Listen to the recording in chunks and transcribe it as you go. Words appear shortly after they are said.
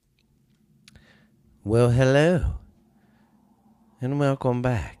Well, hello, and welcome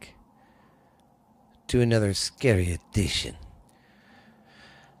back to another scary edition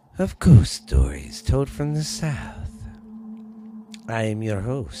of Ghost Stories Told from the South. I am your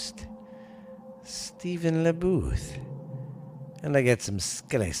host, Stephen LeBooth, and I got some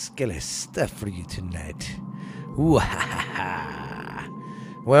scary stuff for you tonight. Ooh-ha-ha-ha.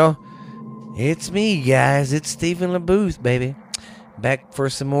 Well, it's me, guys. It's Stephen LeBooth, baby. Back for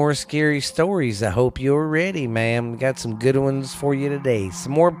some more scary stories. I hope you're ready, ma'am. Got some good ones for you today.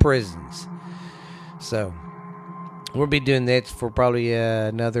 Some more prisons. So, we'll be doing that for probably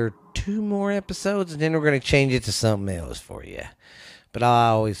another 2 more episodes, and then we're going to change it to something else for you. But I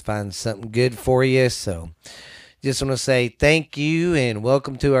always find something good for you. So, just want to say thank you and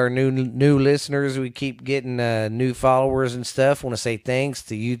welcome to our new listeners. We keep getting new followers and stuff. Want to say thanks.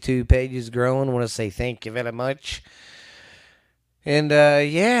 The YouTube page is growing. Want to say thank you very much. And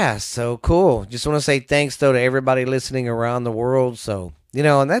yeah, so cool. Just want to say thanks though to everybody listening around the world. So,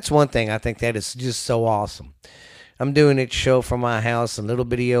 and that's one thing I think that is just so awesome. I'm doing it show from my house in little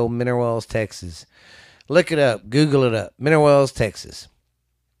bitty old Mineral Wells, Texas. Look it up, Google it up. Mineral Wells, Texas.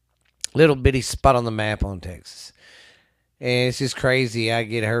 Little bitty spot on the map on Texas. And it's just crazy. I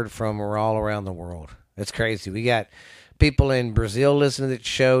get heard from all around the world. That's crazy. We got people in Brazil listening to the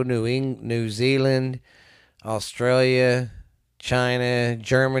show, New Zealand, Australia, China,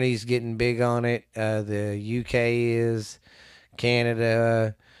 Germany's getting big on it. The UK is,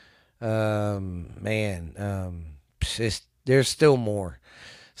 Canada. There's still more.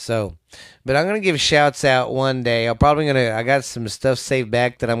 So, but I'm gonna give shouts out one day. I got some stuff saved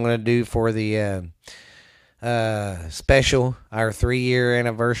back that I'm gonna do for the special, our 3-year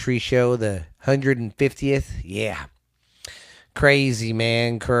anniversary show, the 150th. Yeah, crazy,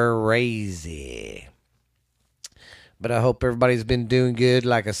 man, crazy. But I hope everybody's been doing good.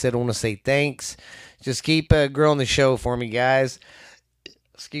 Like I said, I want to say thanks. Just keep growing the show for me, guys.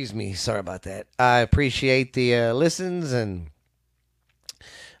 Excuse me. Sorry about that. I appreciate the listens, and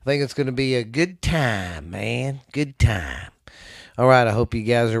I think it's going to be a good time, man. Good time. All right. I hope you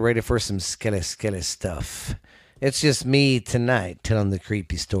guys are ready for some skelly stuff. It's just me tonight telling the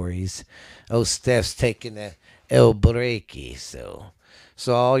creepy stories. Oh, Steph's taking a El Breaky. So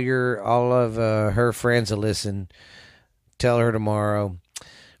all of her friends will listen. Tell her tomorrow,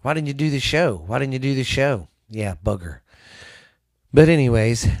 why didn't you do the show? Why didn't you do the show? Yeah, bugger. But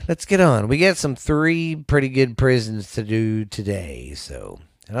anyways, let's get on. We got some 3 pretty good prisons to do today, so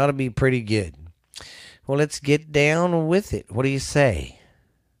it ought to be pretty good. Well, let's get down with it. What do you say?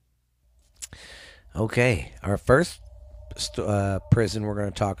 Okay, our first prison we're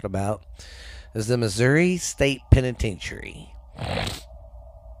going to talk about is the Missouri State Penitentiary.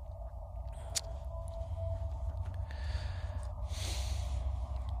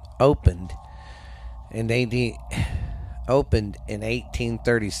 Opened in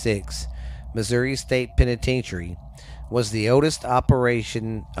 1836, Missouri State Penitentiary was the oldest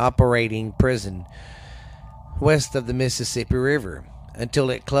operating prison west of the Mississippi River until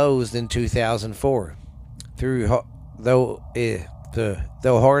it closed in 2004. Though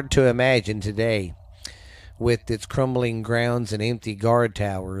hard to imagine today, with its crumbling grounds and empty guard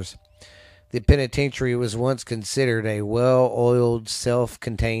towers, the penitentiary was once considered a well-oiled,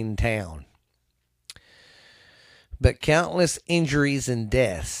 self-contained town. But countless injuries and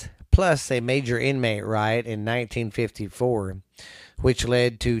deaths, plus a major inmate riot in 1954, which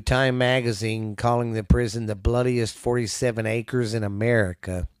led to Time magazine calling the prison the bloodiest 47 acres in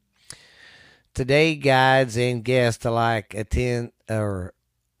America. Today, guides and guests alike attest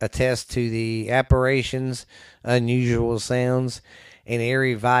to the apparitions, unusual sounds, and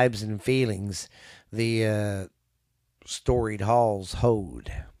eerie vibes and feelings the storied halls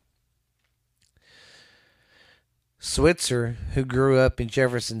hold. Switzer, who grew up in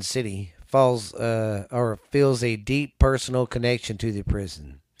Jefferson City, feels a deep personal connection to the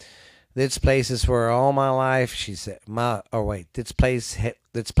prison. This place is where all my life, she said. This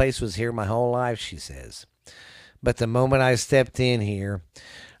place was here my whole life, she says. But the moment I stepped in here,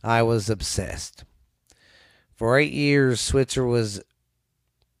 I was obsessed. For 8 years, Switzer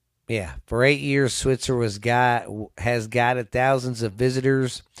has guided thousands of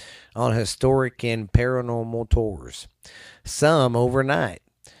visitors on historic and paranormal tours, some overnight.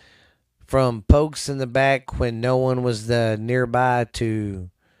 From pokes in the back when no one was nearby to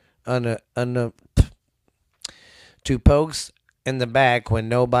pokes in the back when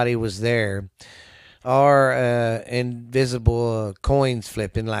nobody was there, or invisible coins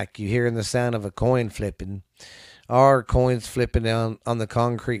flipping, like you hearing the sound of a coin flipping, or coins flipping on the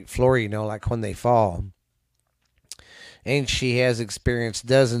concrete floor, like when they fall. and she has experienced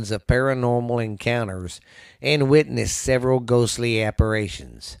dozens of paranormal encounters and witnessed several ghostly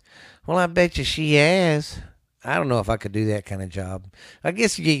apparitions. Well, I bet you she has. I don't know if I could do that kind of job. I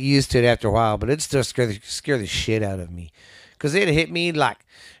guess you get used to it after a while, but it still scare the shit out of me. Cause it hit me like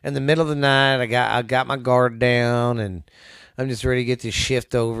in the middle of the night. I got my guard down, and I'm just ready to get this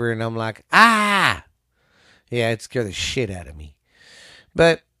shift over, and I'm like, ah, yeah, it scared the shit out of me.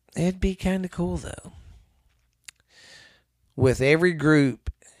 But it'd be kind of cool though. With every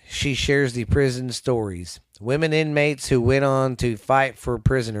group, she shares the prison stories. Women inmates who went on to fight for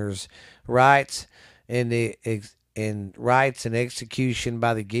prisoners' rights and rights and execution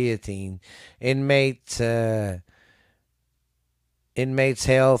by the guillotine, inmates inmates'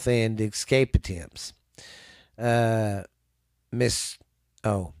 health and escape attempts, uh, mis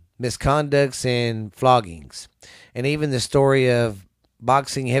misconducts and floggings, and even the story of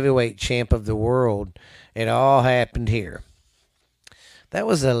boxing heavyweight champ of the world. It all happened here. That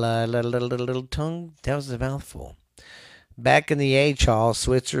was a little tongue. That was a mouthful. Back in the H Hall,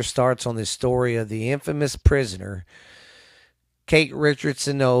 Switzer starts on the story of the infamous prisoner, Kate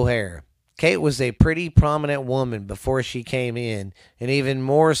Richardson O'Hare. Kate was a pretty prominent woman before she came in, and even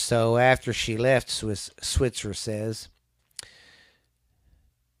more so after she left, Switzer says.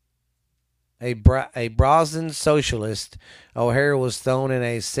 A brazen socialist, O'Hare was thrown in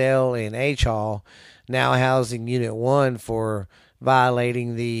a cell in H Hall, now housing Unit 1, for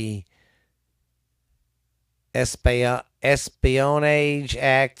violating the Espionage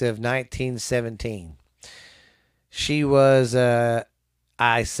Act of 1917. She was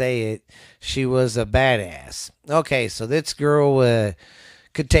I say it, she was a badass. Okay, so this girl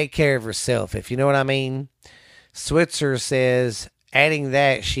could take care of herself, if you know what I mean. Switzer says, adding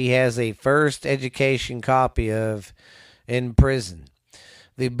that she has a first education copy of In Prison,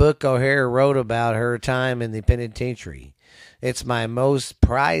 the book O'Hare wrote about her time in the penitentiary. It's my most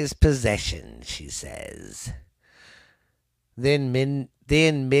prized possession, she says. Then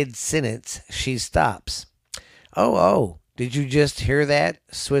mid sentence, she stops. Oh, did you just hear that?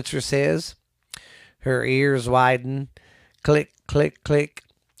 Switzer says. Her ears widen. Click, click, click.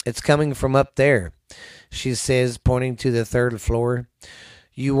 It's coming from up there, she says, pointing to the third floor.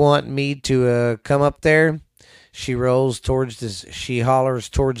 You want me to come up there? She hollers towards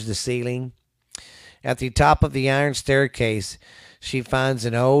the ceiling. At the top of the iron staircase, she finds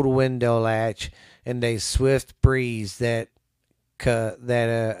an old window latch and a swift breeze that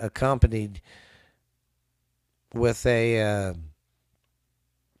accompanied with a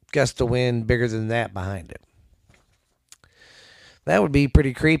gust of wind bigger than that behind it. That would be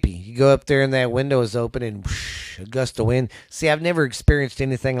pretty creepy. You go up there and that window is open and whoosh, a gust of wind. See, I've never experienced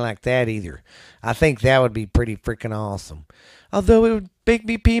anything like that either. I think that would be pretty freaking awesome. Although it would make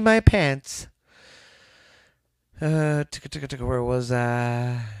me pee my pants. Where was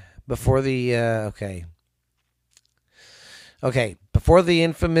I? Before the before the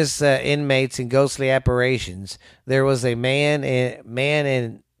infamous inmates and ghostly apparitions, there was a man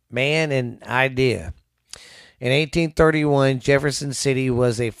and idea. In 1831, Jefferson City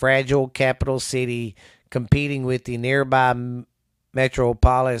was a fragile capital city competing with the nearby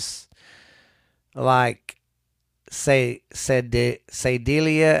metropolis like Sedalia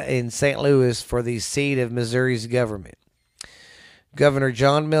in St. Louis for the seat of Missouri's government. Governor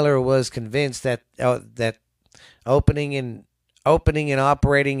John Miller was convinced that opening and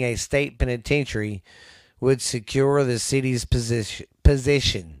operating a state penitentiary would secure the city's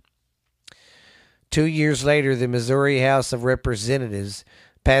position. 2 years later, the Missouri House of Representatives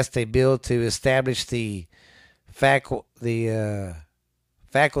passed a bill to establish the faculty,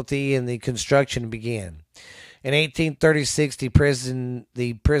 and the construction began. In 1836, the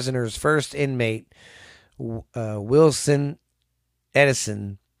prisoner's first inmate, Wilson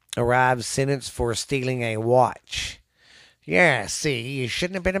Edison, arrived sentenced for stealing a watch. Yeah, see, you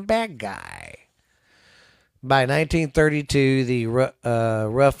shouldn't have been a bad guy. By 1932, the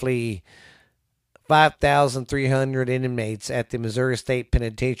roughly 5,300 inmates at the Missouri State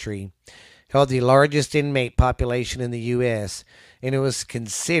Penitentiary held the largest inmate population in the U.S., and it was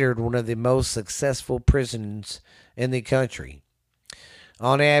considered one of the most successful prisons in the country.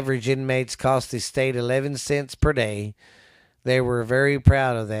 On average, inmates cost the state 11 cents per day. They were very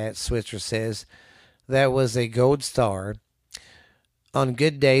proud of that, Switzer says. That was a gold star. On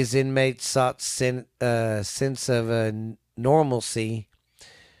good days, inmates sought sense of normalcy.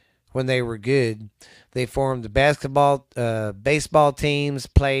 When they were good, they formed baseball teams,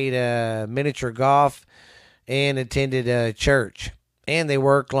 played miniature golf, and attended church. And they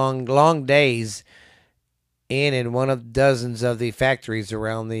worked long days in one of dozens of the factories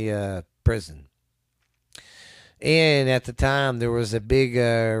around the prison. And at the time, there was a big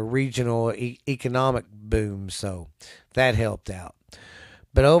regional economic boom, so that helped out.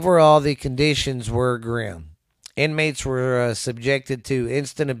 But overall, the conditions were grim. Inmates were subjected to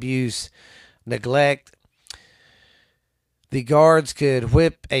instant abuse, neglect. The guards could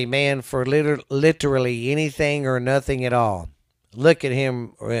whip a man for literally anything or nothing at all. Look at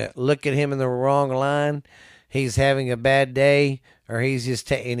him in the wrong line. He's having a bad day, or he's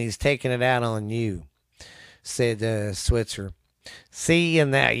taking it out on you," said Switzer. See,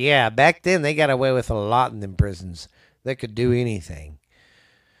 and that, yeah, back then they got away with a lot in them prisons. They could do anything.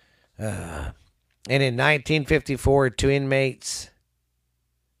 And in 1954, two inmates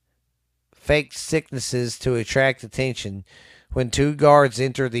faked sicknesses to attract attention. When two guards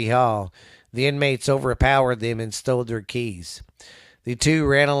entered the hall, the inmates overpowered them and stole their keys. The two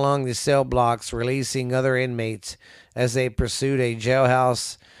ran along the cell blocks, releasing other inmates as they pursued a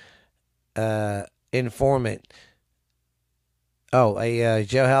jailhouse informant. A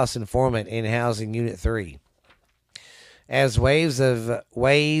jailhouse informant in Housing Unit 3. As waves of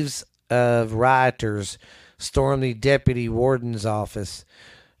rioters stormed the deputy warden's office,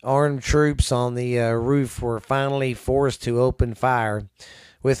 armed troops on the roof were finally forced to open fire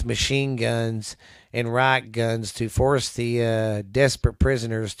with machine guns and riot guns to force the desperate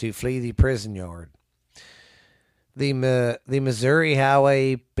prisoners to flee the prison yard. The Missouri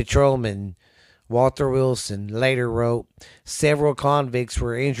Highway Patrolman Walter Wilson later wrote, "Several convicts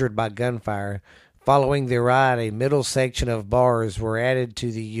were injured by gunfire. Following the riot, a middle section of bars were added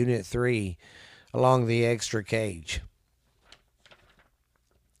to the Unit 3 along the extra cage."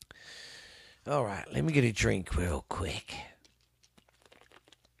 All right, let me get a drink real quick.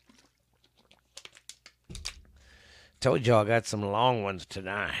 Told y'all I got some long ones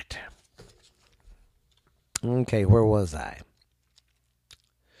tonight. Okay, where was I?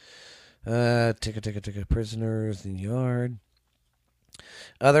 Prisoners in the yard.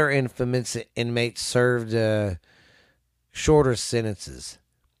 Other infamous inmates served shorter sentences.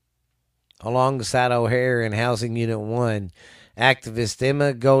 Alongside O'Hare in Housing Unit 1, activist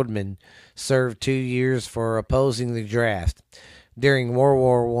Emma Goldman served 2 years for opposing the draft during World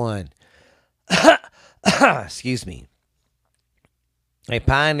War I. Excuse me. A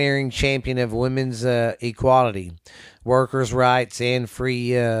pioneering champion of women's equality, workers' rights, and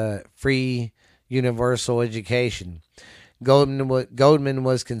free universal education. Goldman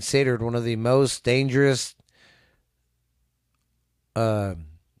was considered one of the most dangerous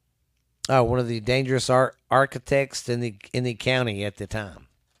architects in the county at the time.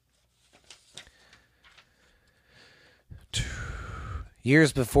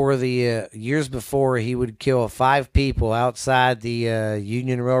 Years before he would kill 5 people outside the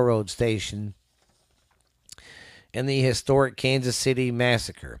Union Railroad station in the historic Kansas City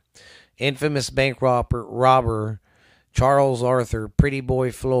massacre. Infamous bank robber Charles Arthur Pretty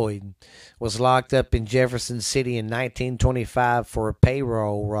Boy Floyd was locked up in Jefferson City in 1925 for a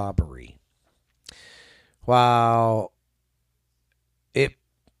payroll robbery. While it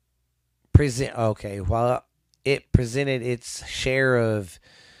presented its share of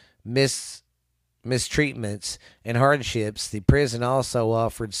mistreatments and hardships, the prison also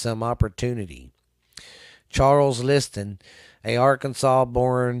offered some opportunity. Charles Liston, a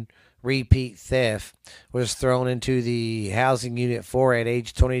Arkansas-born repeat theft, was thrown into the Housing Unit 4 at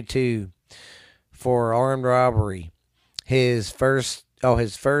age 22 for armed robbery, his first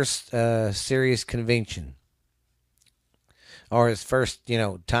serious conviction, or his first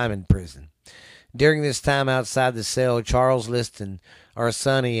time in prison. During this time outside the cell, Charles Liston, or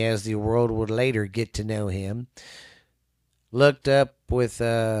Sonny as the world would later get to know him, linked up with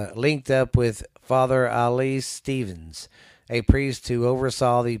Father Ali Stevens, a priest who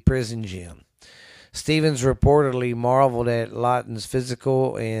oversaw the prison gym. Stevens reportedly marveled at Lawton's his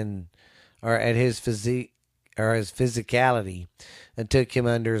physicality, and took him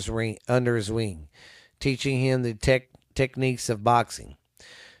under his wing, teaching him the techniques of boxing.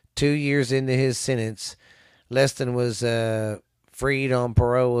 2 years into his sentence, Liston was freed on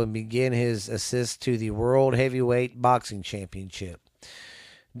parole and began his ascent to the World Heavyweight Boxing Championship.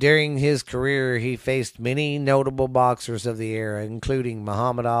 During his career, he faced many notable boxers of the era, including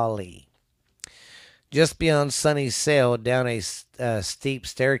Muhammad Ali. Just beyond Sonny's cell, down a steep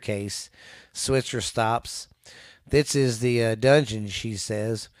staircase, Switzer stops. "This is the dungeon," she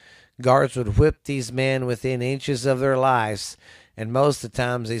says. "Guards would whip these men within inches of their lives, and most of the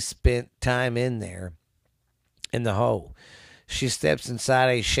times they spent time in there, in the hole." She steps inside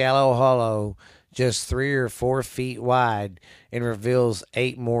a shallow hollow just 3 or 4 feet wide and reveals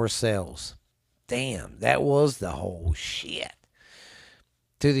 8 more cells. Damn, that was the whole shit.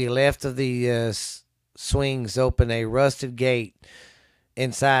 To the left of the swings open a rusted gate.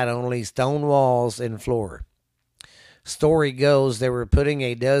 Inside, only stone walls and floor. Story goes they were putting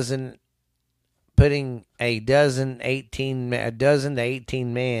a dozen to 18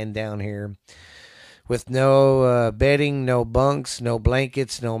 men down here with no bedding, no bunks, no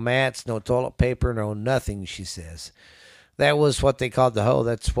blankets, no mats, no toilet paper, no nothing. She says that was what they called the hole.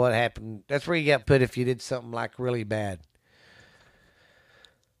 That's what happened. That's where you got put if you did something like really bad.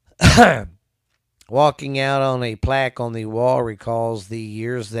 Walking out on a plaque on the wall recalls the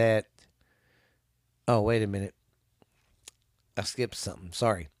years that. Oh, wait a minute. I skipped something.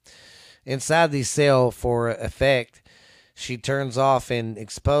 Sorry. Inside the cell, for effect, she turns off an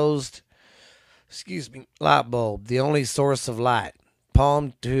exposed, light bulb, the only source of light,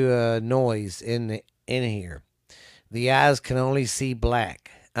 palm to noise in here. The eyes can only see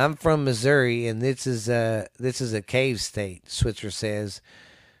black. I'm from Missouri, and this is a cave state. Switzer says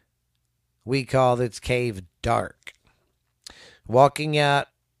we call this cave dark. Walking out,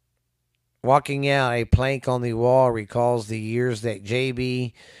 a plank on the wall recalls the years that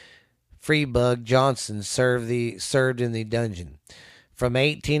J.B. Freebug Johnson served in the dungeon from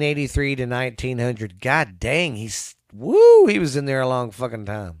 1883 to 1900. God dang, he was in there a long fucking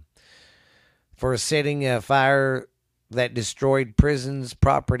time for setting a fire that destroyed prison's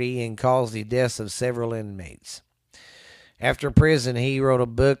property and caused the deaths of several inmates. After prison, he wrote a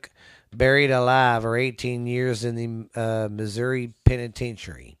book, Buried Alive, or 18 years in the Missouri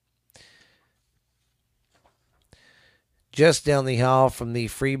Penitentiary. Just down the hall from the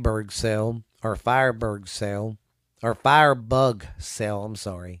Firebug cell,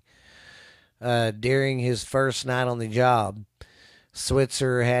 during his first night on the job,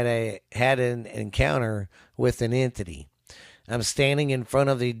 Switzer had an encounter with an entity. I'm standing in front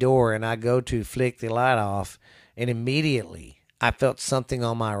of the door and I go to flick the light off, and immediately I felt something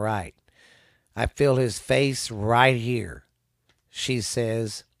on my right. I feel his face right here, she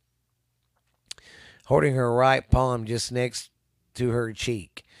says, holding her right palm just next to her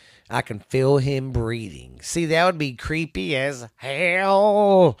cheek. I can feel him breathing. See, that would be creepy as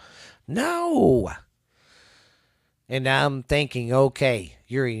hell. No. And I'm thinking, okay,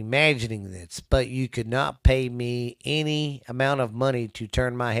 you're imagining this, but you could not pay me any amount of money to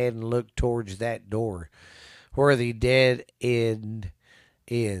turn my head and look towards that door where the dead end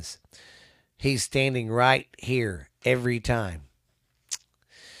is. He's standing right here every time.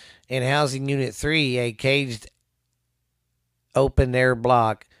 In Housing Unit 3, a caged open air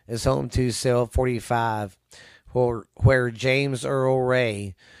block is home to Cell 45, where James Earl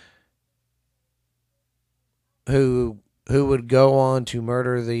Ray, who would go on to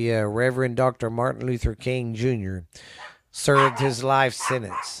murder the Reverend Dr. Martin Luther King Jr., served his life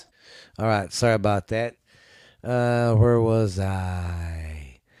sentence. All right, sorry about that. Where was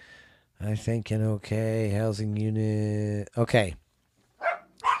I? I'm thinking, okay, housing unit. Okay.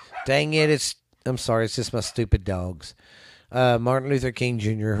 Dang it, I'm sorry, it's just my stupid dogs. Martin Luther King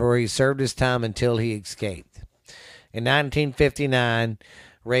Jr., where he served his time until he escaped. In 1959,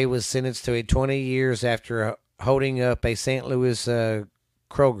 Ray was sentenced to 20 years after holding up a St. Louis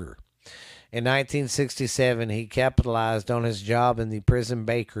Kroger. In 1967, he capitalized on his job in the prison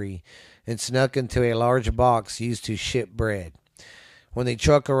bakery and snuck into a large box used to ship bread. When the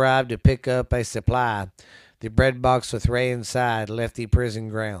truck arrived to pick up a supply, the bread box with Ray inside left the prison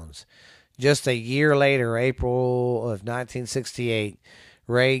grounds. Just a year later, April of 1968,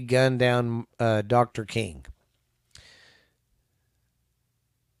 Ray gunned down Dr. King.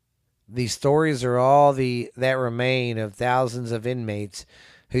 The stories are all that remain of thousands of inmates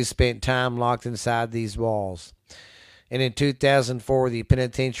who spent time locked inside these walls. And in 2004, the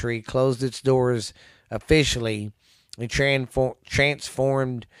penitentiary closed its doors officially and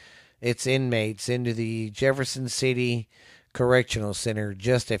transformed its inmates into the Jefferson City Correctional Center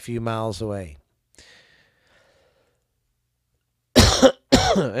just a few miles away.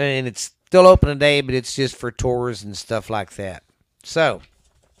 And it's still open today, but it's just for tours and stuff like that. So,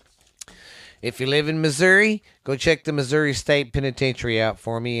 if you live in Missouri, go check the Missouri State Penitentiary out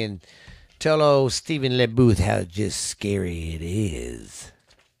for me and tell old Stephen LeBooth how just scary it is.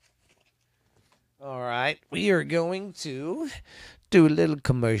 All right, we are going to do a little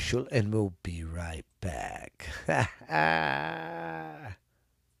commercial and we'll be right back.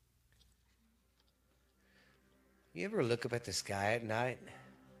 You ever look up at the sky at night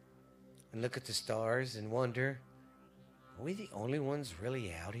and look at the stars and wonder, are we the only ones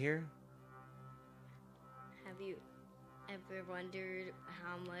really out here? Have you ever wondered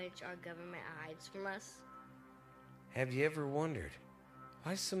how much our government hides from us? Have you ever wondered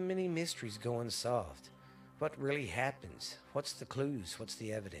why so many mysteries go unsolved? What really happens? What's the clues? What's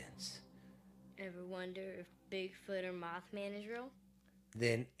the evidence? Ever wonder if Bigfoot or Mothman is real?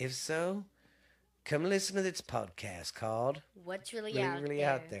 Then, if so, come listen to this podcast called What's really Really, out Really there?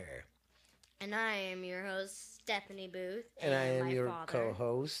 Out There. And I am your host, Stephanie Booth, And I and am my your father. co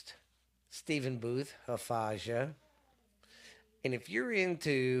host, Stephen Booth, Hafaja. And if you're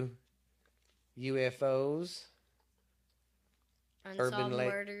into UFOs, Unsolved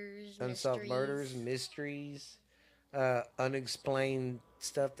murders, unsolved murders, mysteries. mysteries, unexplained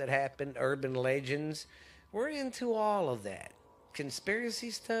stuff that happened, urban legends, we're into all of that.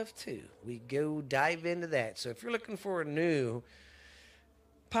 Conspiracy stuff too. We go dive into that. So if you're looking for a new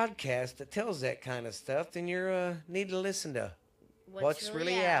podcast that tells that kind of stuff, then you need to listen to What's What's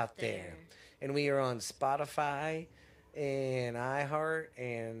really Really out Out There. there? And we are on Spotify and iHeart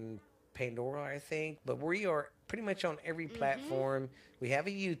and Pandora, I think. But we are pretty much on every Mm-hmm. platform. We have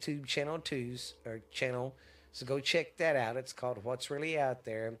a YouTube channel. So go check that out. It's called What's Really Out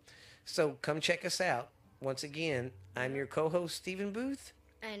There. So come check us out. Once again, I'm Yep. your co-host Stephen Booth.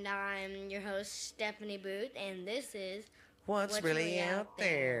 And I'm your host, Stephanie Booth, and this is What's What's really Really out Out There.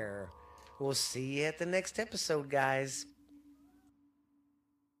 there? We'll see you at the next episode, guys.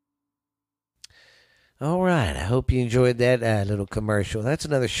 All right. I hope you enjoyed that little commercial. That's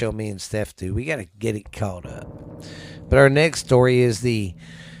another show me and Steph do. We got to get it caught up. But our next story is the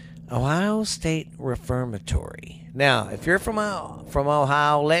Ohio State Reformatory. Now, if you're from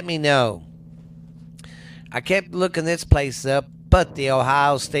Ohio, let me know. I kept looking this place up, but the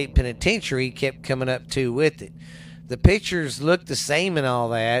Ohio State Penitentiary kept coming up too with it. The pictures look the same and all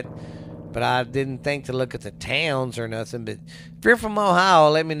that, but I didn't think to look at the towns or nothing. But if you're from Ohio,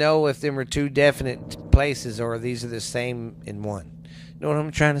 let me know if them are two definite places or these are the same in one. You know what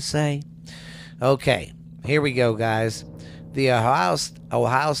I'm trying to say? Okay, here we go, guys. The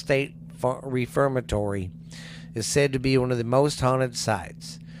Ohio State Reformatory is said to be one of the most haunted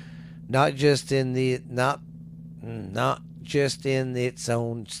sites, not just in its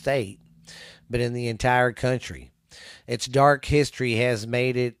own state, but in the entire country. Its dark history has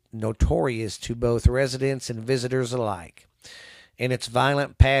made it notorious to both residents and visitors alike, and its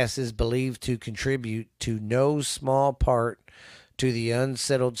violent past is believed to contribute to no small part to the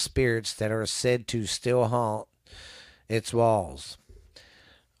unsettled spirits that are said to still haunt its walls.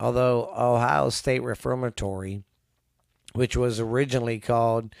 Although Ohio State Reformatory, which was originally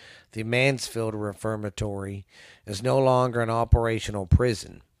called the Mansfield Reformatory, is no longer an operational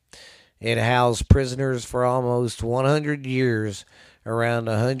prison. It housed prisoners for almost 100 years. Around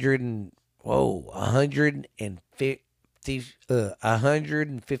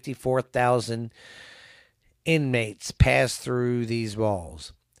 154,000 inmates passed through these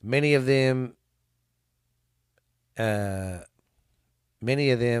walls. Uh,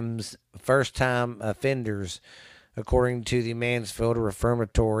 many of them's first-time offenders, according to the Mansfield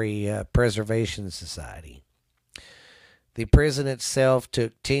Reformatory Preservation Society. The prison itself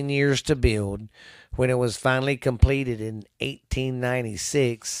took 10 years to build. When it was finally completed in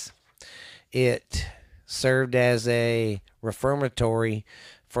 1896, it served as a reformatory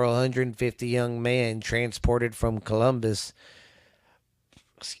for 150 young men transported from Columbus,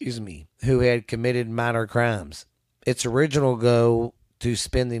 who had committed minor crimes. Its original goal to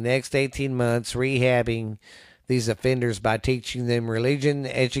spend the next 18 months rehabbing these offenders by teaching them religion,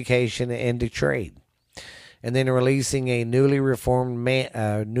 education, and a trade, and then releasing a newly reformed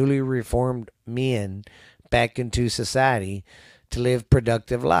men back into society to live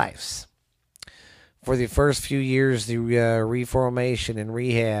productive lives. For the first few years, the reformation and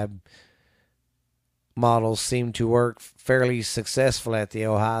rehab models seemed to work fairly successful at the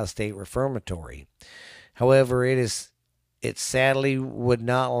Ohio State Reformatory. However, it sadly would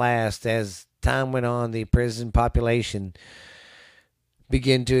not last. As time went on, the prison population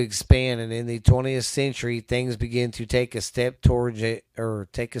began to expand, and in the 20th century, things began to take a step towards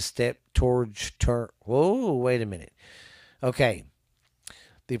whoa, wait a minute. Okay,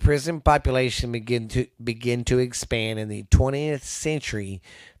 the prison population began to expand. In the 20th century,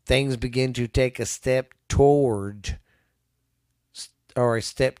 things began to take a step towards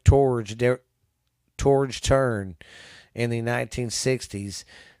turn. In the 1960s,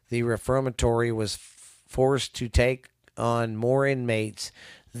 the reformatory was forced to take on more inmates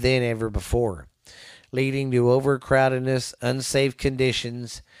than ever before, leading to overcrowdedness, unsafe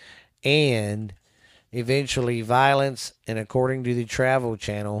conditions, and eventually violence. And according to the Travel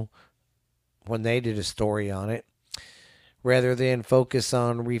Channel, when they did a story on it, rather than focus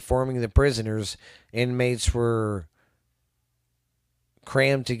on reforming the prisoners, inmates were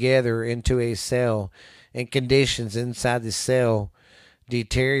crammed together into a cell, and conditions inside the cell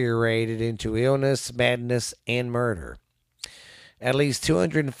deteriorated into illness, madness, and murder. At least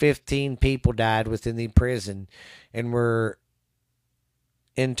 215 people died within the prison and were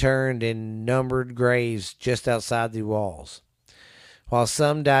interned in numbered graves just outside the walls, while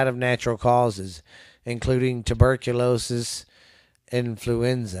some died of natural causes, including tuberculosis,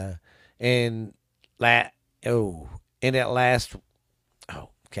 influenza, and la- oh, and at last, oh,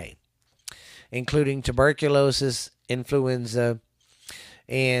 okay, including tuberculosis, influenza,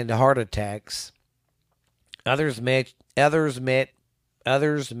 and heart attacks. Others met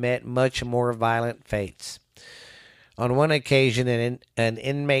much more violent fates. On one occasion, an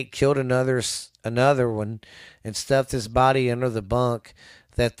inmate killed another one and stuffed his body under the bunk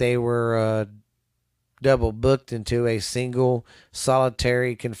that they were double booked into a single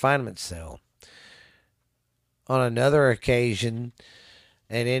solitary confinement cell. On another occasion,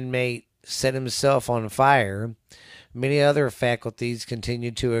 an inmate set himself on fire. Many other faculties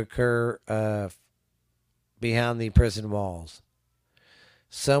continued to occur behind the prison walls.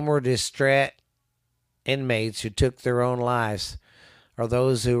 Some were distraught inmates who took their own lives, or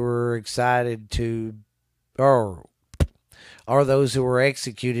those who were or those who were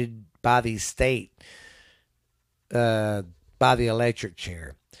executed by the state, by the electric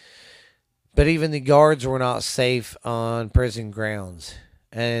chair. But even the guards were not safe on prison grounds.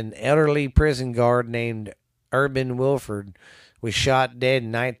 An elderly prison guard named Urban Wilford was shot dead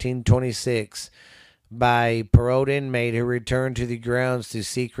in 1926 by a paroled inmate who returned to the grounds to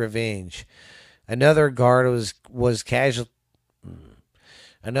seek revenge. Another guard was casual.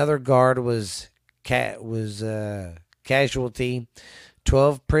 Another guard was casualty.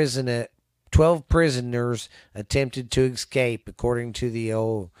 12 prisoners attempted to escape, according to the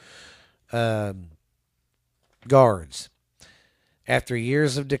old guards. After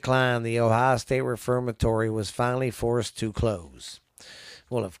years of decline, the Ohio State Reformatory was finally forced to close.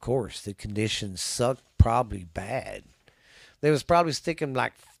 Well, of course, the conditions sucked probably bad. They was probably sticking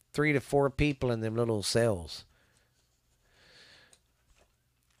like 3 to 4 people in them little cells.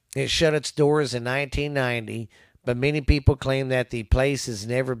 It shut its doors in 1990, but many people claim that the place has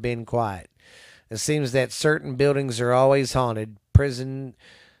never been quiet. It seems that certain buildings are always haunted: prisons,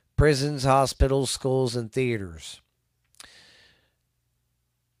 hospitals, schools, and theaters.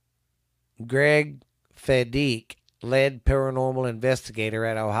 Greg Fedick, lead paranormal investigator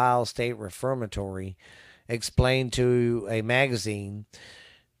at Ohio State Reformatory, explained to a magazine,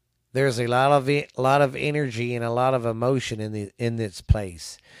 "There's a lot of energy and a lot of emotion in this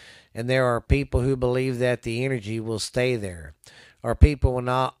place, and there are people who believe that the energy will stay there, or people will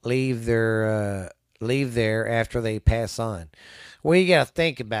not leave there after they pass on." Well, you got to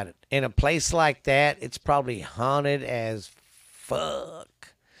think about it. In a place like that, it's probably haunted as fuck.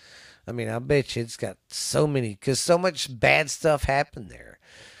 I mean, I bet you it's got because so much bad stuff happened there.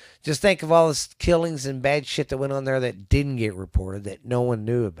 Just think of all the killings and bad shit that went on there that didn't get reported, that no one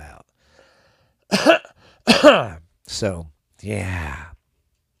knew about. So, yeah.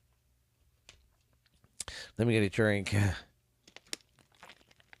 Let me get a drink.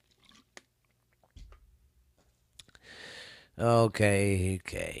 Okay.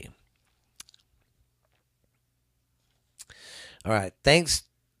 All right. Thanks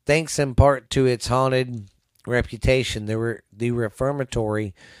in part to its haunted reputation, the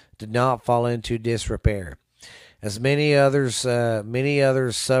reformatory did not fall into disrepair, as many others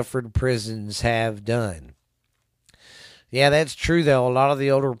suffered prisons have done. Yeah, that's true though. A lot of the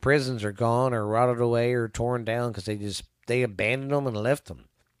older prisons are gone or rotted away or torn down because they abandoned them and left them.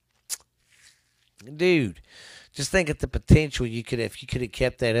 Dude, just think of the potential if you could have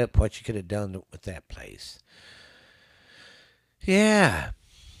kept that up, what you could have done with that place. Yeah.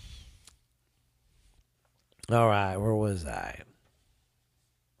 All right, where was I?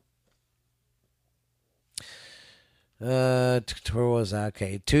 Where was I?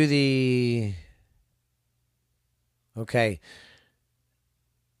 Okay, okay.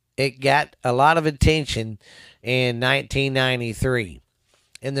 It got a lot of attention in 1993.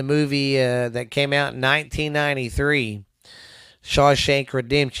 In the movie that came out in 1993, Shawshank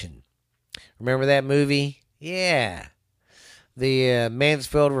Redemption. Remember that movie? Yeah. The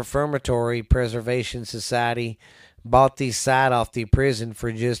Mansfield Reformatory Preservation Society bought the site off the prison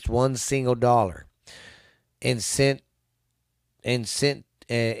for just $1 and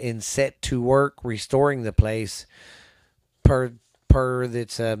set to work restoring the place per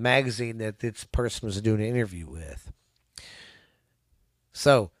its magazine that this person was doing an interview with.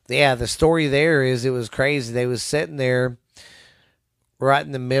 So yeah, the story there is, it was crazy. They was sitting there right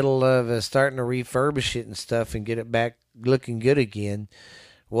in the middle of starting to refurbish it and stuff and get it back looking good again.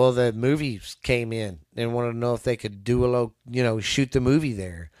 Well, the movies came in and wanted to know if they could do shoot the movie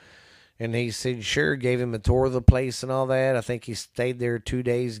there. And he said, sure, gave him a tour of the place and all that. I think he stayed there 2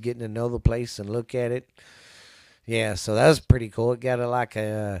 days getting to know the place and look at it. Yeah, so that was pretty cool. It got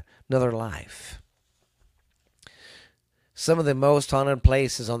another life. Some of the most haunted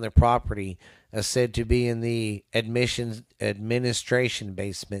places on the property are said to be in the admissions administration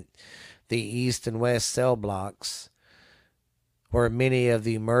basement, the east and west cell blocks, where many of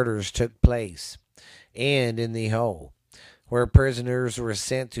the murders took place, and in the hole, where prisoners were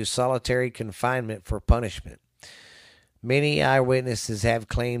sent to solitary confinement for punishment. Many eyewitnesses have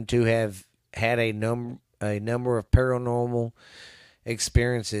claimed to have had a number of paranormal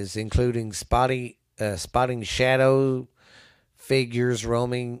experiences, including spotting shadow figures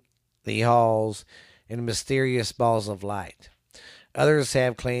roaming the halls and mysterious balls of light. Others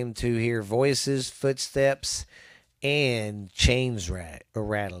have claimed to hear voices, footsteps, and chains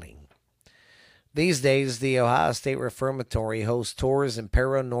rattling. These days, the Ohio State Reformatory hosts tours and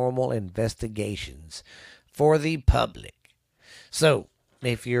paranormal investigations for the public. So,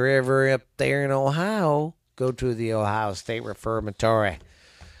 if you're ever up there in Ohio, go to the Ohio State Reformatory.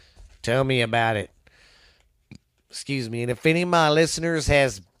 Tell me about it. Excuse me. And if any of my listeners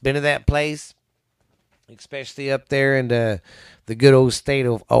has been to that place, especially up there in the good old state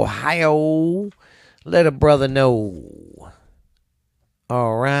of Ohio, let a brother know.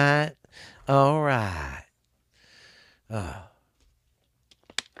 All right. All right. All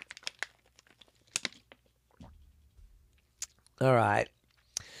right.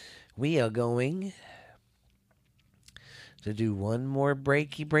 We are going to do one more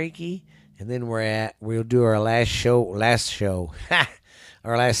breaky, and then we'll do our last show,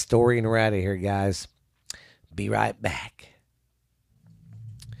 our last story, and we're out of here, guys. Be right back.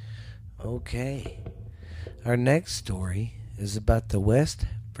 Okay. Our next story is about the West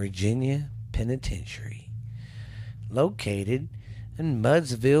Virginia Penitentiary, located in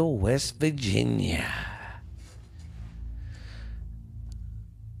Mudsville, West Virginia.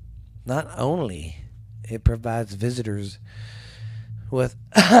 Not only it provides visitors with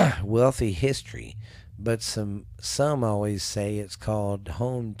wealthy history, but some always say it's called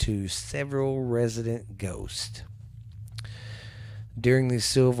home to several resident ghosts. During the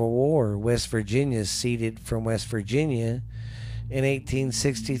Civil War, West Virginia seceded from West Virginia in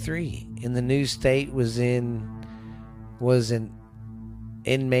 1863, and the new state was in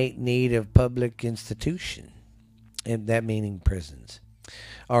inmate need of public institution, and that meaning prisons,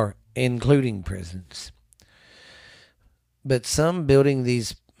 or including prisons. But building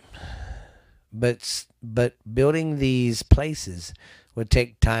these places would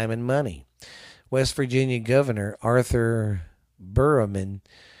take time and money. West Virginia Governor Arthur Burrowman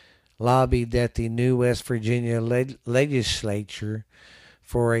lobbied that the new West Virginia legislature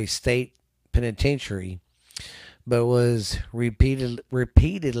for a state penitentiary, but was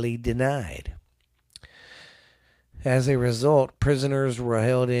repeatedly denied. As a result, prisoners were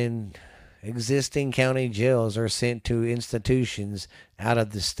held in existing county jails or sent to institutions out of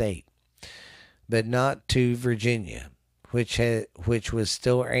the state, but not to Virginia, which was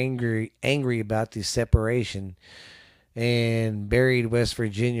still angry about the separation and buried West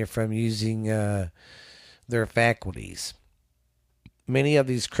Virginia from using their faculties. Many of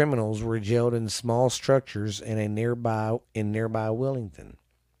these criminals were jailed in small structures in nearby Wilmington.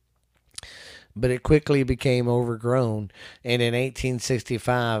 But it quickly became overgrown, and in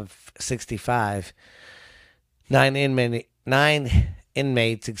 1865, nine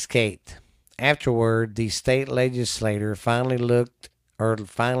inmates escaped. Afterward, the state legislature finally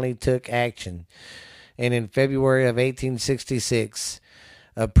took action, and in February of 1866,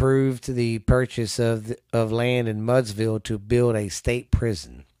 approved the purchase of land in Mudsville to build a state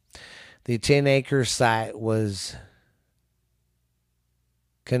prison. The 10-acre site was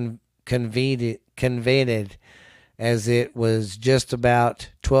convened as it was just about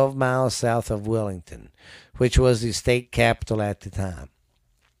 12 miles south of Wellington, which was the state capital at the time.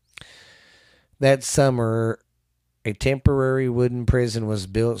 That summer, a temporary wooden prison was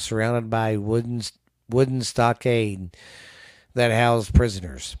built surrounded by a wooden stockade that housed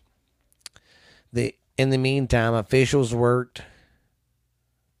prisoners. In the meantime, officials worked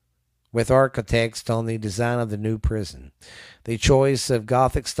with architects on the design of the new prison. The choice of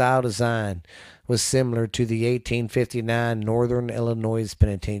Gothic-style design was similar to the 1859 Northern Illinois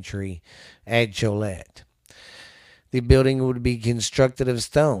Penitentiary at Joliet. The building would be constructed of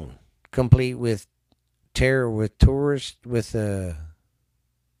stone, complete with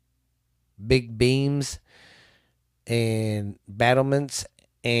big beams and battlements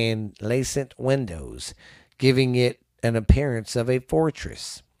and lacent windows, giving it an appearance of a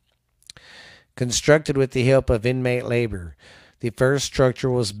fortress. Constructed with the help of inmate labor, The first structure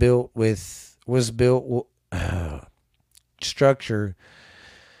was built with was built structure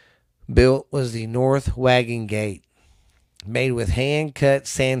built was the North Wagon Gate, made with hand cut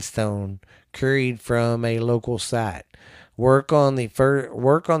sandstone quarried from a local site. Work on the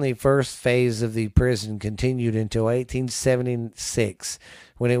first phase of the prison continued until 1876,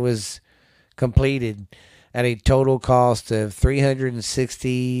 when it was completed at a total cost of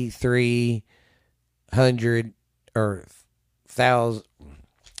 363 or thousand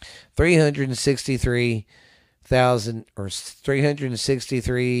 363,000 or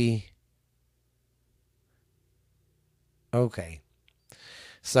 363. Okay,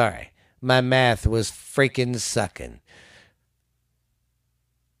 sorry, my math was freaking sucking.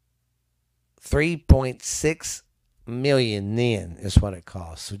 3.6 million then is what it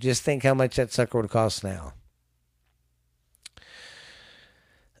costs. So just think how much that sucker would cost now.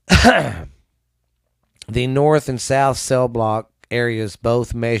 The north and south cell block areas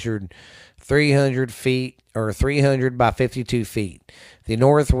both measured 300 feet or 300 by 52 feet. The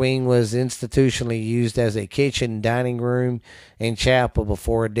north wing was institutionally used as a kitchen, dining room, and chapel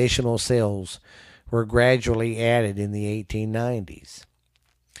before additional cells were gradually added in the 1890s.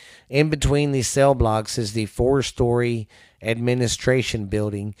 In between the cell blocks is the 4-story administration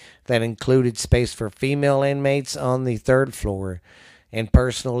building that included space for female inmates on the third floor and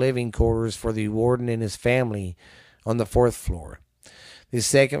personal living quarters for the warden and his family on the fourth floor. The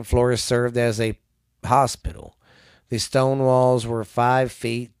second floor served as a hospital. The stone walls were 5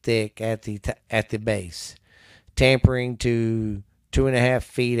 feet thick at the base, tapering to 2.5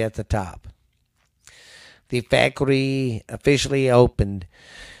 feet at the top. The faculty officially opened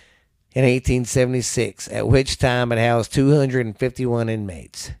in 1876, at which time it housed 251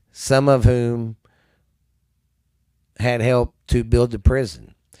 inmates, some of whom had helped to build the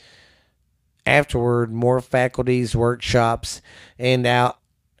prison. Afterward, more faculties, workshops, and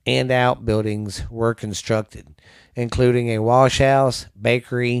outbuildings were constructed, including a wash house,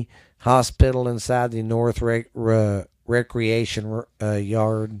 bakery, hospital inside the North Recreation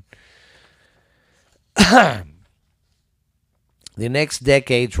Yard. The next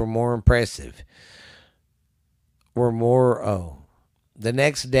decades were more impressive. Were more the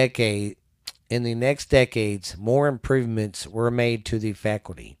next decade In the next decades, more improvements were made to the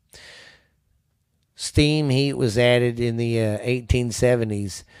faculty. Steam heat was added in the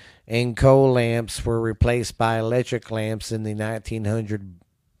 1870s, and coal lamps were replaced by electric lamps in the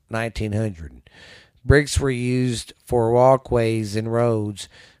 1900. Bricks were used for walkways and roads,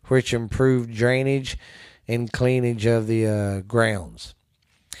 which improved drainage and cleanage of the grounds.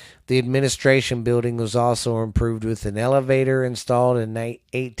 The administration building was also improved with an elevator installed in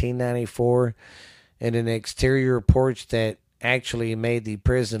 1894 and an exterior porch that actually made the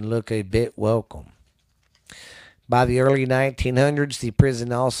prison look a bit welcome. By the early 1900s, the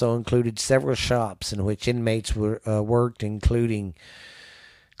prison also included several shops in which inmates worked, including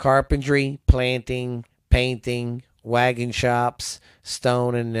carpentry, planting, painting, wagon shops,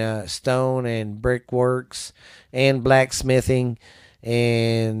 stone and brick works, and blacksmithing,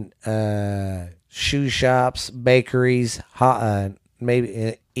 and shoe shops, bakeries,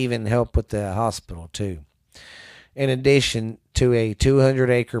 maybe even help with the hospital too. In addition to a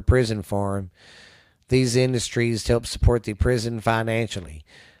 200-acre prison farm, these industries helped support the prison financially,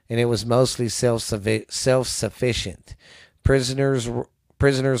 and it was mostly self-sufficient. Prisoners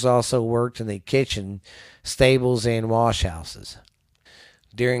also worked in the kitchen, stables, and wash houses.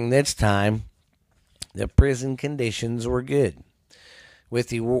 During this time, the prison conditions were good, with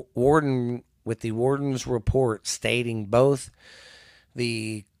the warden's report stating both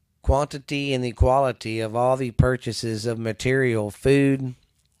the quantity and the quality of all the purchases of material, food,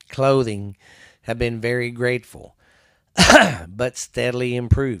 clothing, have been very grateful, but steadily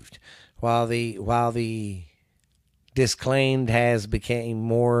improved, while the disclaimed has become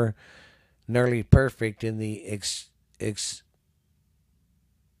more nearly perfect in the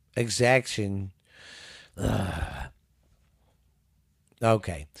exaction.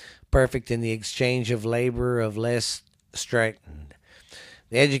 Okay, perfect in the exchange of labor of less straitened.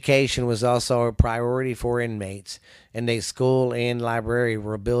 The education was also a priority for inmates, and a school and library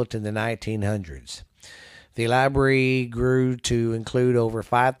were built in the 1900s. The library grew to include over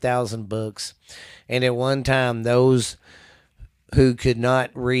 5,000 books, and at one time those who could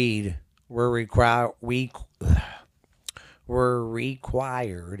not read were required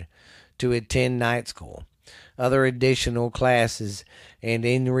to attend night school. Other additional classes and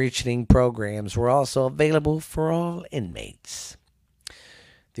enriching programs were also available for all inmates.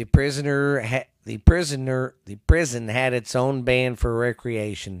 The prison had its own band for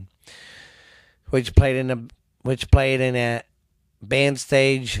recreation, which played in band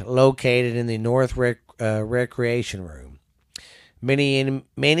stage located in the North Recreation Room.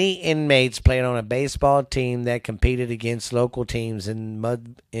 Many inmates played on a baseball team that competed against local teams in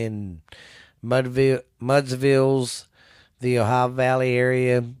Mudsville's the Ohio Valley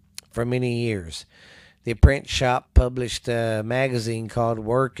area for many years. The print shop published a magazine called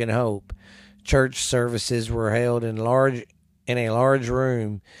Work and Hope. Church services were held in a large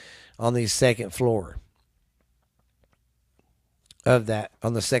room on the second floor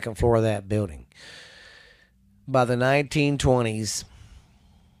on the second floor of that building. By the 1920s,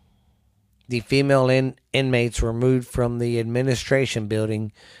 the female inmates were moved from the administration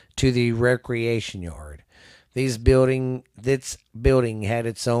building to the recreation yard. This building had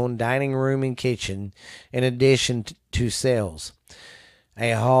its own dining room and kitchen, in addition to cells.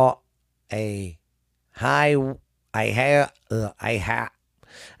 A hall, a high, a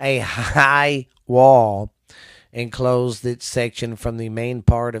high wall enclosed its section from the main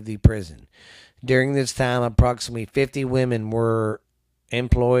part of the prison. During this time, approximately 50 women were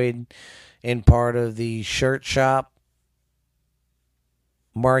employed in part of the shirt shop,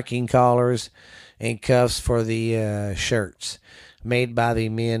 marking collars and cuffs for the shirts made by the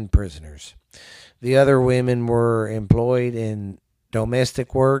men prisoners. The other women were employed in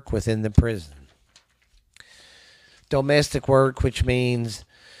domestic work within the prison. Domestic work, which means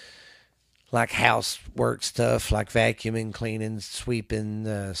like housework stuff, like vacuuming, cleaning,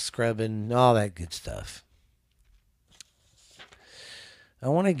 sweeping, scrubbing, all that good stuff. I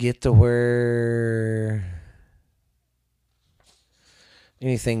want to get to where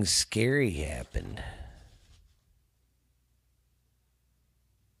anything scary happened.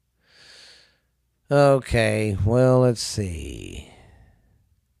 Okay, well, let's see.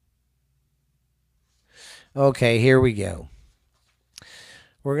 Okay, here we go.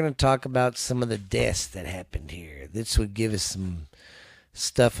 We're going to talk about some of the deaths that happened here. This would give us some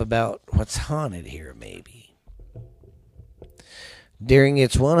stuff about what's haunted here, maybe. During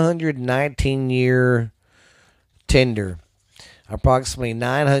its 119-year tender, approximately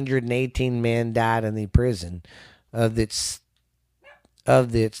 918 men died in the prison. Of its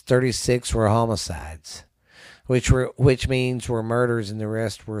 36 were homicides, which means were murders, and the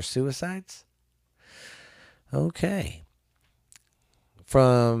rest were suicides. Okay.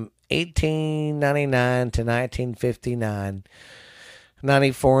 From 1899 to 1959,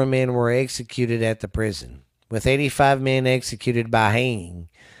 94 men were executed at the prison, with 85 men executed by hanging.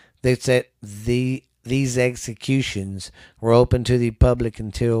 These executions were open to the public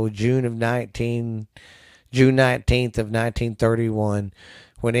until June 19th of 1931,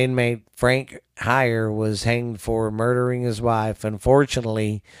 when inmate Frank Heyer was hanged for murdering his wife.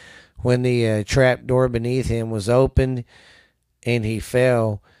 Unfortunately, when the trap door beneath him was opened and he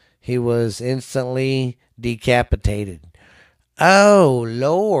fell, he was instantly decapitated. Oh,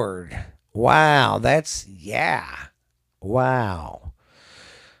 Lord. Wow, wow.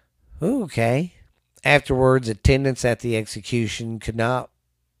 Okay. Afterwards, attendance at the execution could not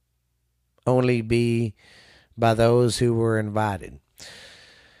only be by those who were invited.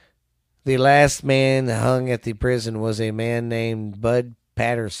 The last man hung at the prison was a man named Bud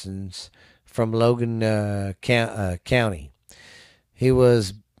Patterson's from Logan County. Who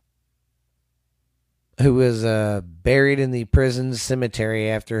was buried in the prison cemetery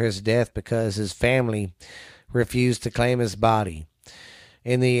after his death because his family refused to claim his body.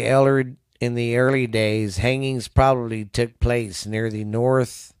 In the early days, hangings probably took place near the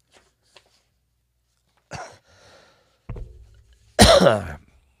north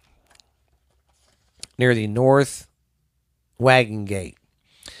wagon gate.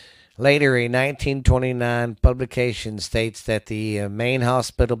 Later, a 1929 publication states that the main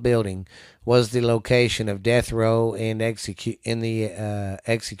hospital building was the location of death row and the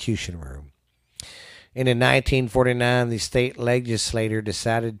execution room. And in 1949, the state legislature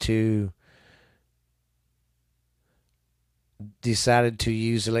decided to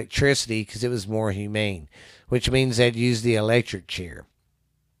use electricity because it was more humane, which means they'd use the electric chair.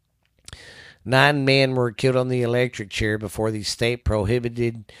 9 men were killed on the electric chair before the state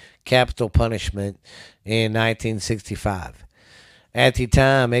prohibited capital punishment in 1965. At the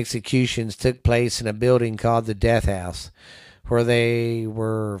time, executions took place in a building called the Death House, where there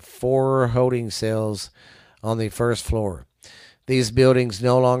were 4 holding cells on the first floor. These buildings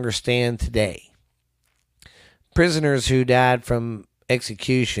no longer stand today. Prisoners who died from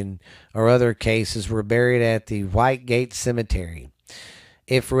execution or other cases were buried at the White Gate Cemetery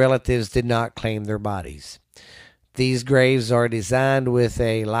if relatives did not claim their bodies. These graves are designed with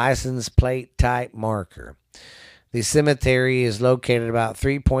a license plate type marker. The cemetery is located about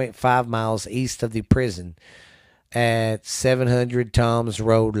 3.5 miles east of the prison. at 700 Toms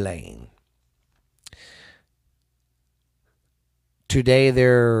Road Lane. Today,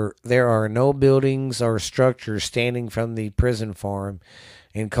 there are no buildings or structures standing from the prison farm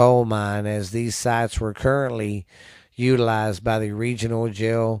and coal mine, as these sites were currently utilized by the regional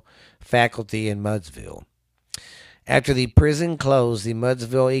jail faculty in Mudsville. After the prison closed, the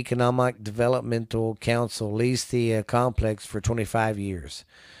Mudsville Economic Developmental Council leased the complex for 25 years.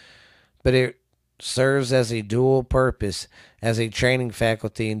 But it serves as a dual purpose as a training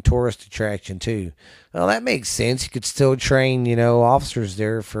faculty and tourist attraction too. Well, that makes sense. You could still train, officers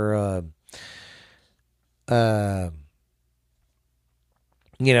there for uh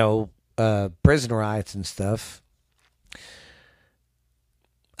prison riots and stuff.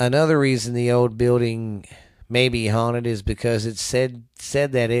 Another reason the old building may be haunted is because it said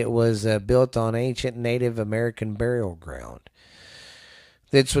that it was built on ancient Native American burial ground.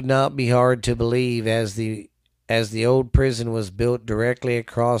 This would not be hard to believe, as the old prison was built directly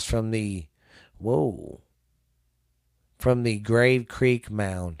across from the Grave Creek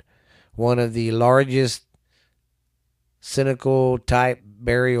Mound, one of the largest cynical type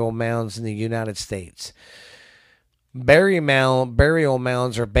burial mounds in the United States. Burial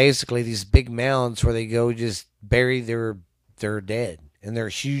mounds are basically these big mounds where they go just bury their dead, and they're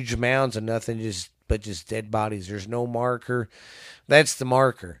huge mounds of nothing but just dead bodies. There's no marker. That's the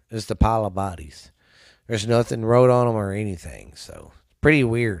marker. Is the pile of bodies. There's nothing wrote on them or anything. So pretty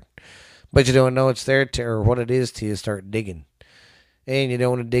weird. But you don't know it's there or what it is till you start digging. And you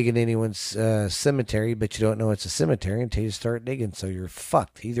don't want to dig in anyone's cemetery, but you don't know it's a cemetery until you start digging. So you're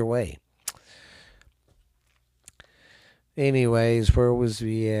fucked either way. Anyways, where was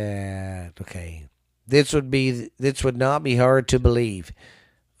we at? Okay. This would not be hard to believe.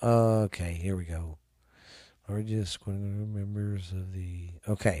 Okay, here we go. Largest members of the.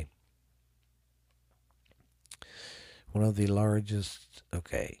 Okay. One of the largest.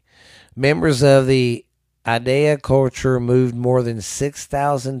 Okay. Members of the Adaya culture moved more than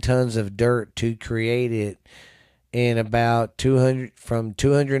 6,000 tons of dirt to create it in about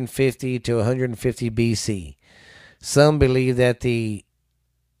 250 to 150 BC. Some believe that the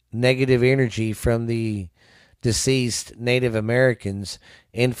negative energy from the deceased Native Americans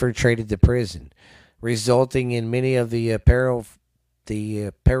infiltrated the prison, resulting in many of the paranormal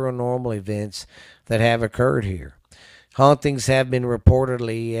events that have occurred here. Hauntings have been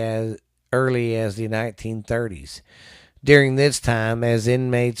reportedly as early as the 1930s. During this time, as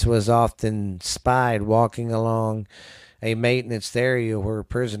inmates was often spied walking along a maintenance area where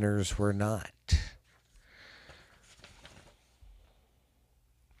prisoners were not.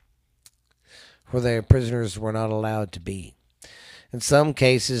 Where the prisoners were not allowed to be. In some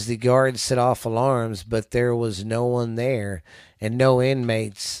cases, the guards set off alarms, but there was no one there, and no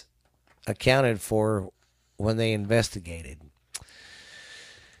inmates accounted for when they investigated.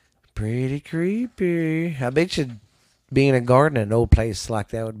 Pretty creepy. I bet you being a guard in an old place like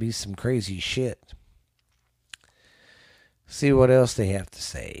that would be some crazy shit. See what else they have to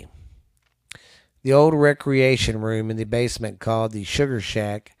say. The old recreation room in the basement, called the Sugar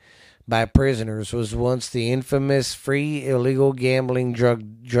Shack by prisoners, was once the infamous free illegal gambling,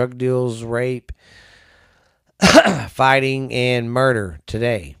 drug deals, rape, fighting, and murder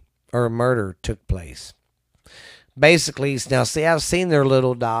took place. Basically, now see, I've seen their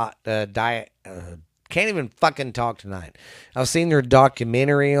little diet. Can't even fucking talk tonight. I've seen their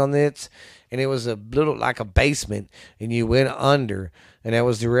documentary on this, and it was a little like a basement, and you went under, and that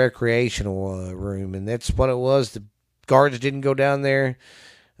was the recreational room, and that's what it was. The guards didn't go down there.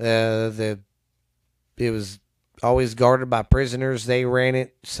 It was always guarded by prisoners. They ran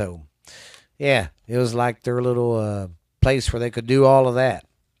it, so yeah, it was like their little place where they could do all of that.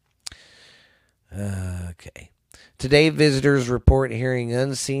 Okay. Today, visitors report hearing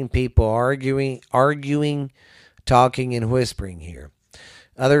unseen people arguing, talking, and whispering here.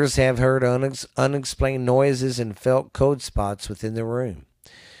 Others have heard unexplained noises and felt cold spots within the room.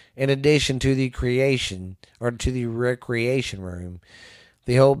 In addition to the recreation room,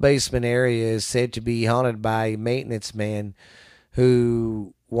 the whole basement area is said to be haunted by a maintenance man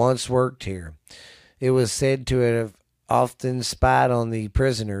who once worked here. It was said to have often spied on the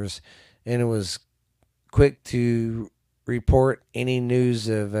prisoners, and it was quick to report any news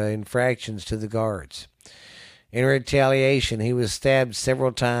of infractions to the guards. In retaliation, he was stabbed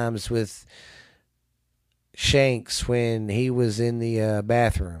several times with shanks when he was in the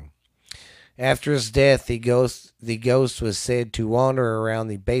bathroom. After his death, the ghost was said to wander around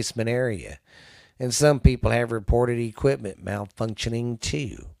the basement area, and some people have reported equipment malfunctioning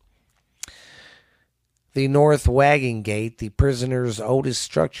too. The North Wagon Gate, the prisoner's oldest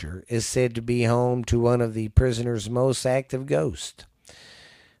structure, is said to be home to one of the prisoner's most active ghosts.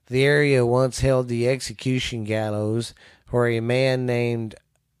 The area once held the execution gallows where a man named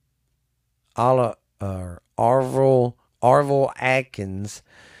Arvil Atkins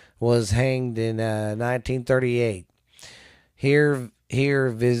was hanged in 1938. Here,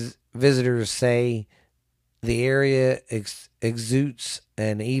 visitors say the area exudes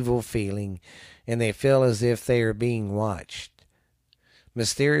an evil feeling, and they feel as if they are being watched.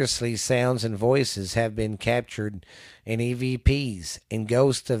 Mysteriously, sounds and voices have been captured in EVPs, and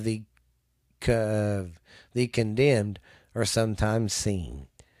ghosts of the condemned are sometimes seen.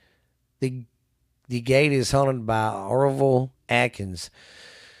 The, the gate is haunted by Orville Atkins,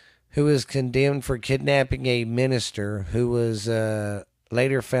 who was condemned for kidnapping a minister who was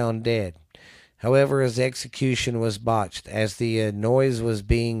later found dead. However, his execution was botched as the noise was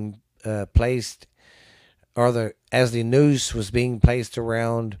being placed, as the noose was being placed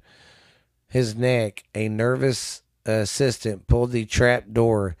around his neck. A nervous assistant pulled the trap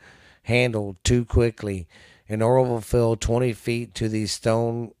door handle too quickly, and Orville fell 20 feet to the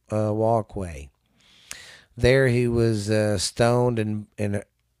stone walkway. There he was stoned and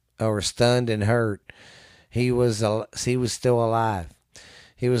or stunned and hurt. He was still alive.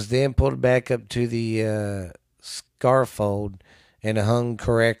 He was then pulled back up to the scaffold and hung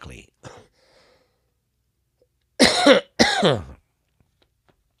correctly.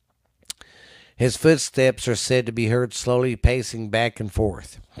 His footsteps are said to be heard slowly pacing back and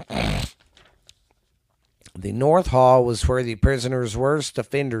forth. The North Hall was where the prisoner's worst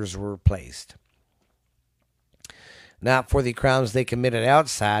offenders were placed. Not for the crimes they committed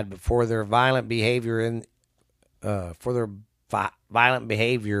outside, but for their violent behavior violent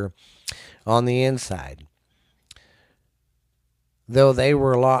behavior on the inside. Though they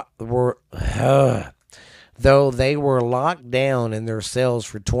were locked down in their cells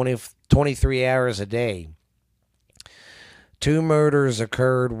for 23 hours a day. Two murders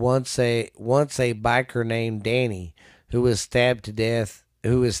occurred. Once a biker named Danny, who was stabbed in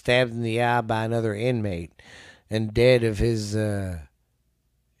the eye by another inmate and dead of his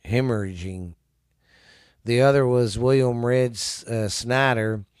hemorrhaging. The other was William Red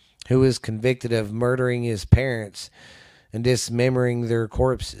Snyder, who was convicted of murdering his parents and dismembering their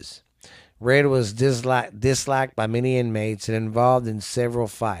corpses. Red was disliked by many inmates and involved in several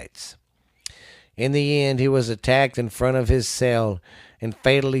fights. In the end, he was attacked in front of his cell and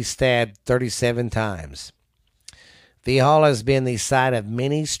fatally stabbed 37 times. The hall has been the site of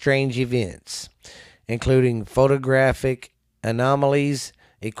many strange events, including photographic anomalies,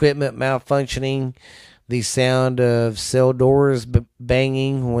 equipment malfunctioning, the sound of cell doors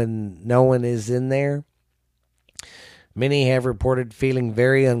banging when no one is in there. Many have reported feeling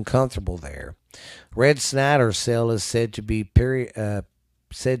very uncomfortable there. Red Snyder's cell is said to be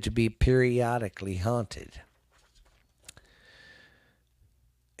periodically haunted.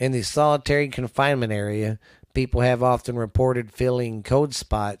 In the solitary confinement area, people have often reported feeling cold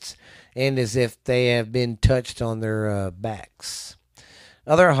spots and as if they have been touched on their backs.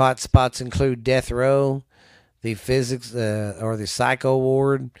 Other hot spots include death row, the physics or the psycho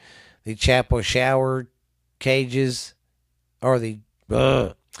ward, the chapel shower cages, or the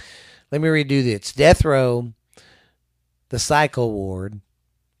let me redo this: death row, the psycho ward,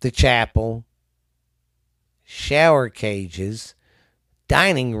 the chapel, shower cages,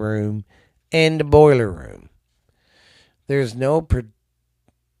 dining room, and the boiler room. There's no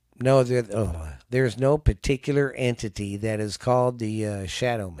there's no particular entity that is called the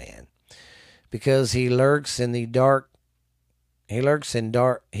Shadow Man, because he lurks in the dark. He lurks in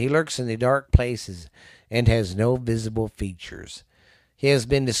the dark places and has no visible features. He has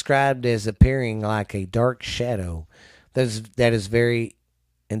been described as appearing like a dark shadow that is very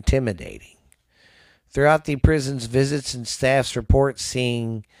intimidating. Throughout the prison's visits and staff's reports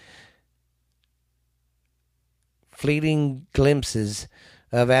seeing fleeting glimpses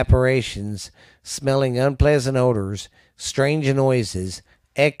of apparitions, smelling unpleasant odors, strange noises,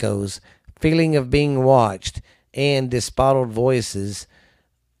 echoes, feeling of being watched, and disembodied voices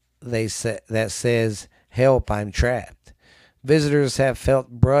that says, "Help, I'm trapped." Visitors have felt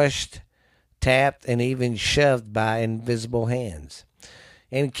brushed, tapped, and even shoved by invisible hands.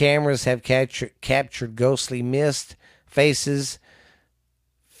 And cameras have captured ghostly mist, faces,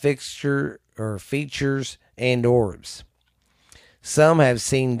 features, and orbs. Some have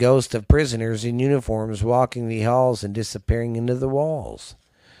seen ghosts of prisoners in uniforms walking the halls and disappearing into the walls.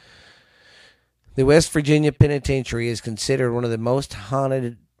 The West Virginia Penitentiary is considered one of the most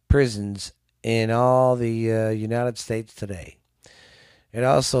haunted prisons in all the United States today. It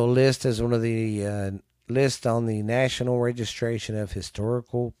also lists as one of the list on the National Registration of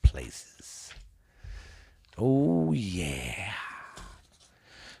Historical Places. Oh, yeah.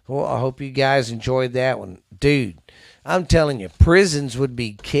 Well, I hope you guys enjoyed that one. Dude, I'm telling you, prisons would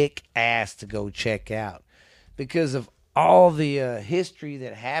be kick ass to go check out because of all the history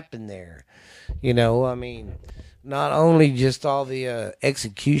that happened there. You know, I mean, not only just all the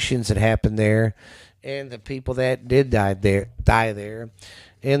executions that happened there and the people that did die there,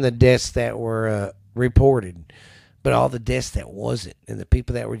 and the deaths that were reported, but all the deaths that wasn't, and the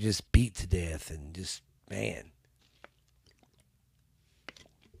people that were just beat to death, and just, man,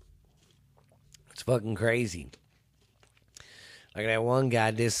 it's fucking crazy. Like that one guy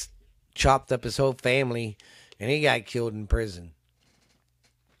just chopped up his whole family, and he got killed in prison.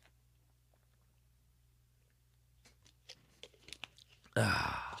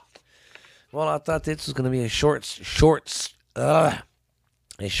 Well, I thought this was going to be a short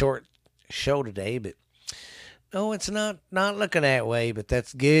show today, but no, it's not looking that way. But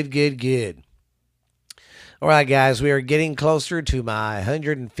that's good. All right, guys, we are getting closer to my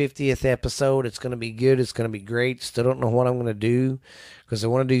 150th episode. It's going to be good. It's going to be great. Still don't know what I'm going to do because I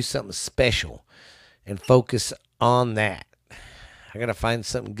want to do something special and focus on that. I got to find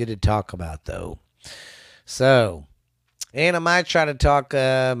something good to talk about, though. So, and I might try to talk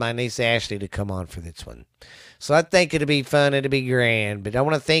my niece Ashley to come on for this one. So I think it'll be fun. It'll be grand. But I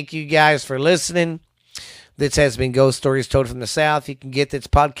want to thank you guys for listening. This has been Ghost Stories Told from the South. You can get this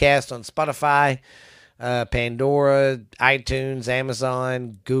podcast on Spotify, Pandora, iTunes,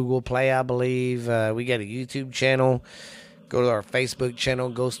 Amazon, Google Play, I believe. We got a YouTube channel. Go to our Facebook channel,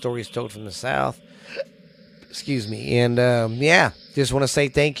 Ghost Stories Told from the South. Excuse me. And yeah, just want to say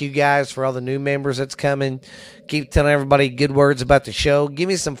thank you guys for all the new members that's coming. Keep telling everybody good words about the show. Give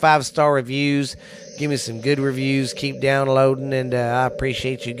me some 5-star reviews. Give me some good reviews. Keep downloading, and I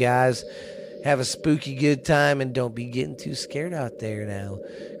appreciate you guys. Have a spooky good time, and don't be getting too scared out there now,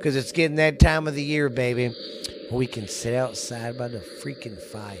 because it's getting that time of the year, baby, where we can sit outside by the freaking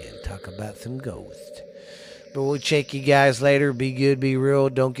fire and talk about some ghosts. But we'll check you guys later. Be good, be real.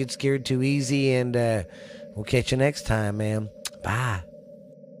 Don't get scared too easy, and we'll catch you next time, man. Bye.